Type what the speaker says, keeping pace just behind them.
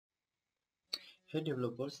Hey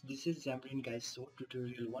developers, this is Xamarin guys. So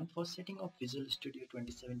tutorial 1 for setting up Visual Studio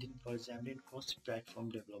 2017 for Xamarin cross-platform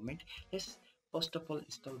development. Let's first of all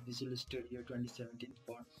install Visual Studio 2017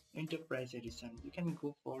 for Enterprise Edition. You can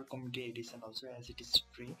go for Community Edition also as it is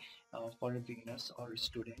free for beginners or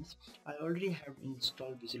students. I already have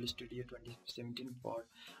installed Visual Studio 2017 for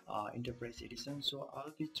Enterprise Edition, so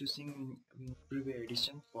I'll be choosing Preview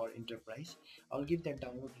Edition for Enterprise. I'll give that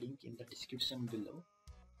download link in the description below.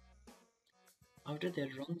 After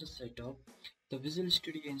that, run the setup. The Visual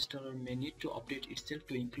Studio installer may need to update itself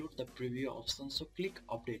to include the preview option, so click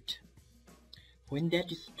Update. When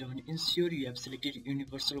that is done, ensure you have selected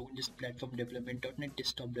Universal Windows Platform Development, .NET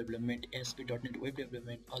Desktop Development, ASP.NET Web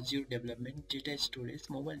Development, Azure Development, Data Storage,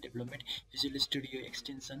 Mobile Development, Visual Studio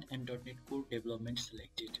Extension, and .NET Core Development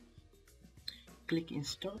selected. Click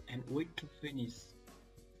Install and wait to finish.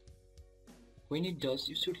 When it does,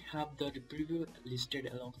 you should have the preview listed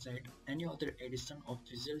alongside any other edition of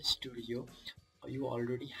Visual Studio you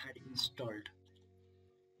already had installed.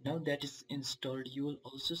 Now that is installed, you will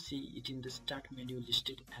also see it in the Start menu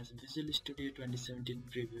listed as Visual Studio 2017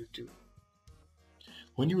 Preview 2.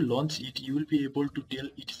 When you launch it, you will be able to tell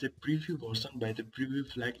it is a preview version by the preview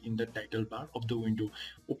flag in the title bar of the window.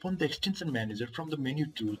 Open the Extension Manager from the menu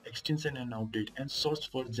tool, Extension and Update, and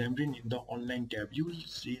search for Xamarin in the Online tab. You will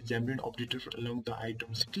see Xamarin Updater along the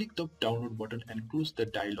items. Click the download button and close the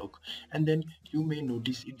dialog. And then you may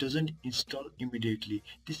notice it doesn't install immediately.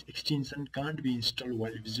 This extension can't be installed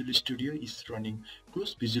while Visual Studio is running.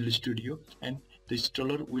 Close Visual Studio and the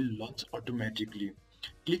installer will launch automatically.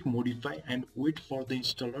 Click Modify and wait for the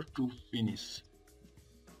installer to finish.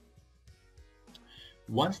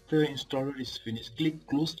 Once the installer is finished, click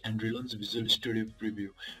Close and relaunch Visual Studio Preview.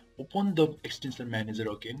 Open the Extension Manager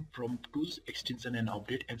again from Tools, Extension and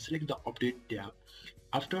Update and select the Update tab.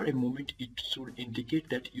 After a moment, it should indicate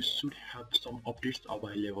that you should have some updates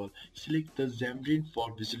available. Select the Xamarin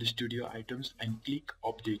for Visual Studio items and click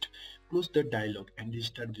Update. Close the dialog and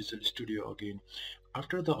restart Visual Studio again.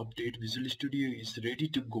 After the update, Visual Studio is ready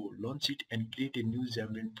to go. Launch it and create a new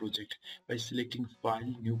Xamarin project by selecting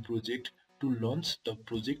File, New Project. To launch the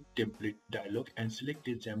project template dialog and select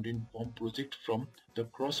a Xamarin Form project from the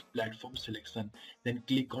cross-platform selection, then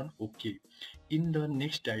click on OK. In the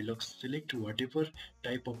next dialog, select whatever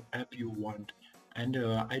type of app you want, and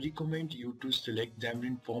I recommend you to select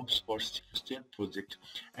Xamarin Forms for share project.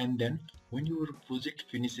 And then when your project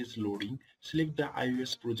finishes loading, select the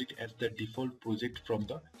iOS project as the default project from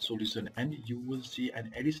the solution, and you will see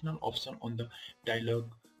an additional option on the dialog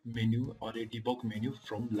menu or a debug menu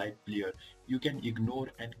from Live Player. You can ignore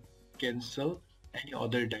and cancel any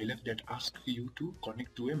other dialog that asks you to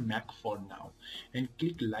connect to a Mac for now, and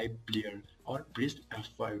click Live Player or press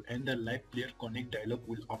F5 and the Live Player Connect dialog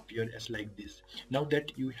will appear as like this. Now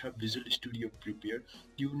that you have Visual Studio prepared,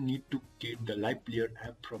 you need to get the Live Player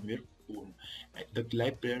app from your phone. The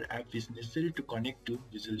Live Player app is necessary to connect to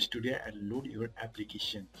Visual Studio and load your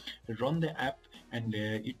application. Run the app and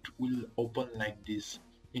it will open like this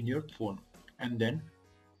in your phone. And then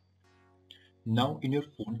now in your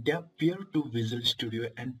phone, tap Pair to Visual Studio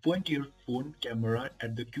and point your phone camera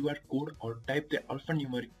at the QR code or type the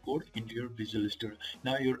alphanumeric code into your Visual Studio.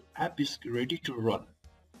 Now your app is ready to run.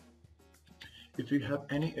 If you have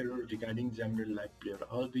any error regarding Xamarin Live Player,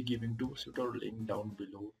 I'll be giving 2 tutorial link down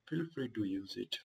below. Feel free to use it.